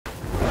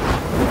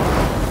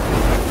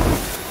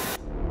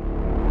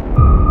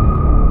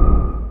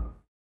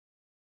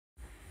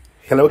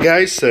Hello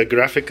guys,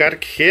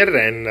 Graphic here,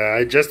 and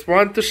I just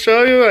want to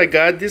show you I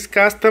got this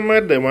customer.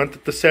 They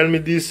wanted to sell me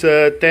this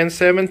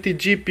 1070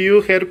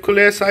 GPU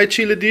Hercules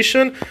iChill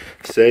edition,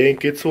 saying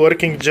it's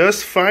working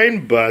just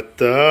fine,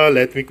 but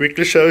let me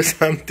quickly show you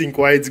something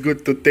why it's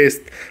good to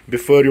test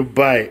before you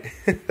buy.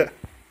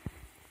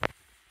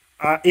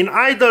 In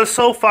idle,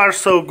 so far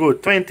so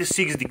good,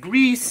 26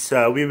 degrees.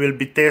 We will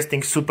be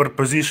testing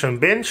superposition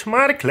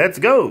benchmark. Let's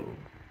go!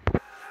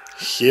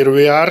 Here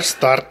we are,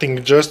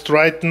 starting just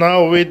right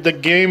now with the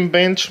game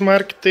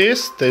benchmark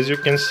test. As you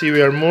can see,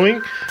 we are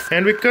moving,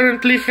 and we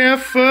currently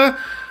have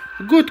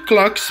good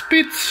clock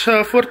speeds,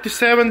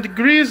 47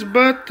 degrees,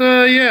 but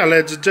yeah,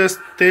 let's just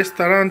test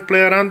around,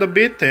 play around a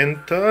bit and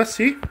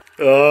see.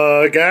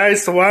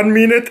 Guys, 1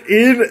 minute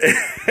in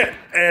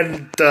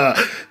and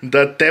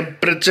the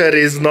temperature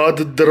is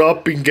not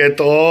dropping at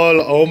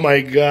all. Oh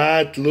my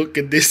god, look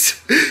at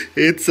this.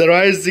 It's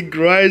rising,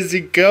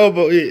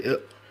 cowboy.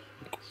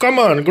 Come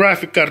on,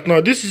 graphic card.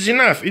 No, this is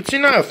enough. It's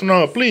enough.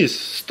 No, please,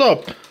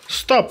 stop.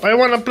 Stop. I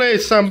want to play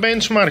some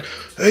benchmark.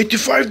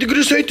 85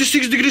 degrees,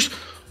 86 degrees.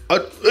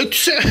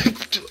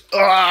 87.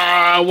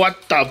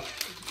 What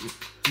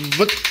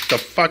the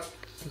fuck?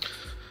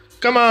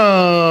 Come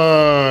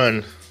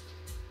on.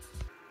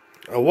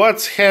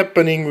 What's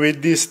happening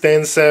with this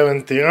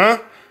 1070, huh?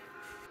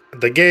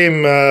 The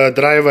game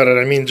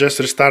driver, just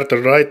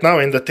restarted right now,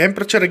 and the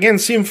temperature again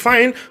seems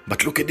fine.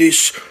 But look at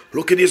this.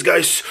 Look at this,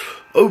 guys.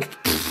 Oh.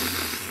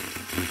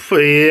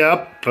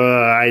 Yep,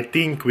 I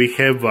think we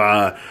have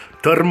a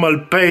thermal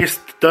pads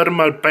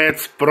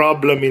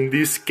problem in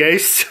this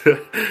case.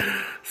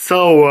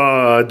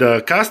 So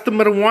the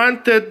customer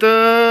wanted,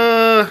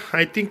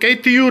 I think,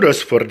 80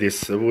 euros for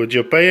this. Would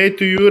you pay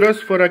 80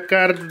 euros for a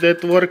card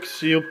that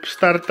works? You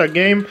start a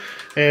game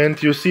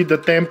and you see the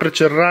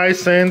temperature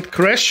rise and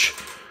crash.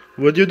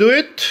 Would you do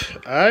it?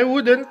 I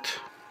wouldn't.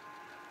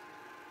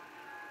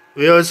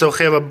 We also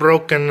have a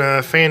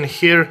broken fan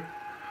here.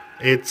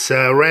 It's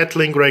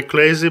rattling like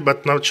crazy,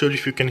 but not sure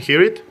if you can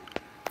hear it.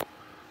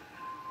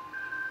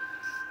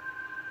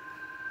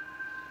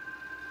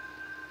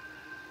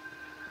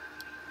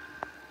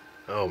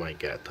 Oh my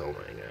god,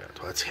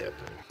 what's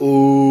happening?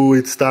 Oh,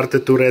 it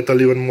started to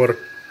rattle even more.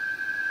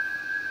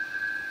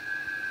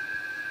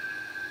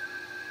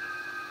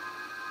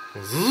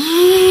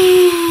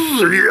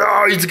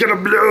 Yeah, it's gonna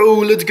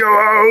blow, let's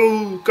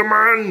go, come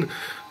on.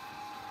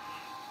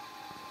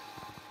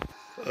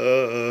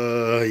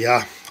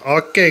 Yeah,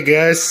 okay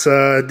guys,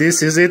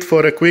 this is it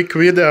for a quick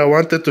video. I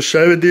wanted to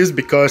show you this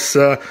because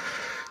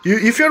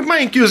if you're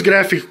buying used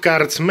graphic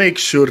cards, make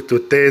sure to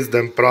test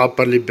them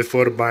properly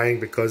before buying,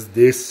 because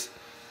this,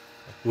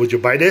 would you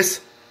buy this?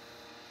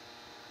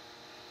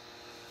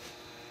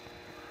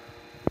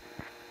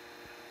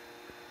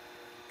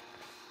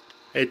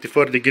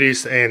 $84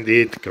 degrees and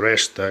it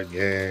crashed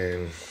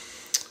again.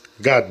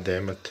 God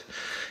damn it.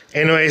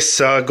 Anyways,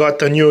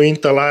 got a new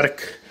Intel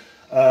Arc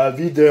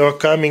video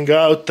coming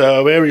out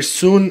very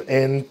soon,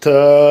 and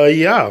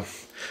yeah,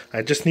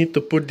 I just need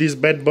to put this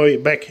bad boy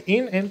back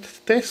in and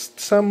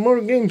test some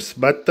more games.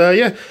 But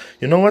yeah,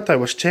 you know what, I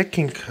was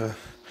checking,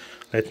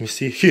 let me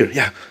see here.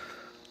 Yeah,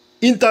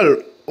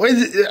 Intel,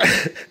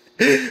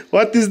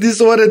 what is this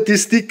warranty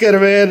sticker,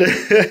 man?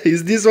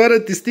 Is this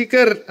warranty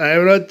sticker?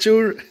 I'm not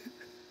sure.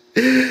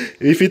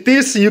 If it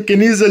is, you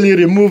can easily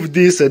remove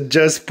this and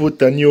just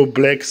put a new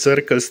black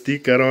circle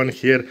sticker on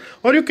here,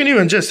 or you can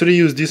even just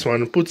reuse this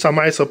one. Put some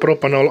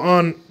isopropanol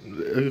on,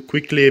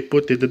 quickly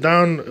put it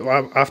down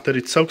after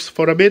it soaks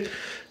for a bit,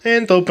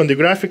 and open the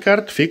graphic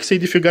card, fix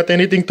it if you got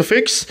anything to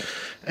fix,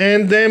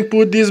 and then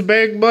put this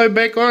bad boy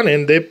back on,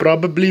 and they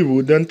probably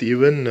wouldn't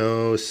even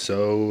know.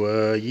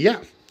 So yeah,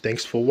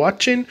 thanks for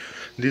watching.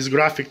 This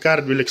graphic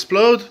card will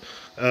explode.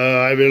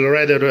 I will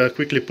rather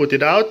quickly put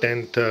it out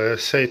and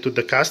say to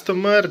the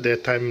customer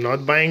that I'm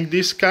not buying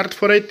this card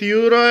for 80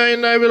 euro,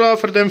 and I will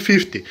offer them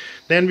 50.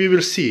 Then we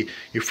will see.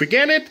 If we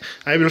get it,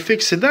 I will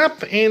fix it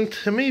up and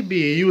maybe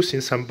use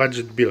in some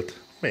budget build.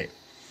 Hey,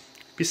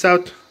 peace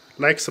out,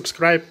 like,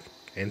 subscribe,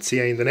 and see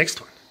you in the next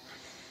one.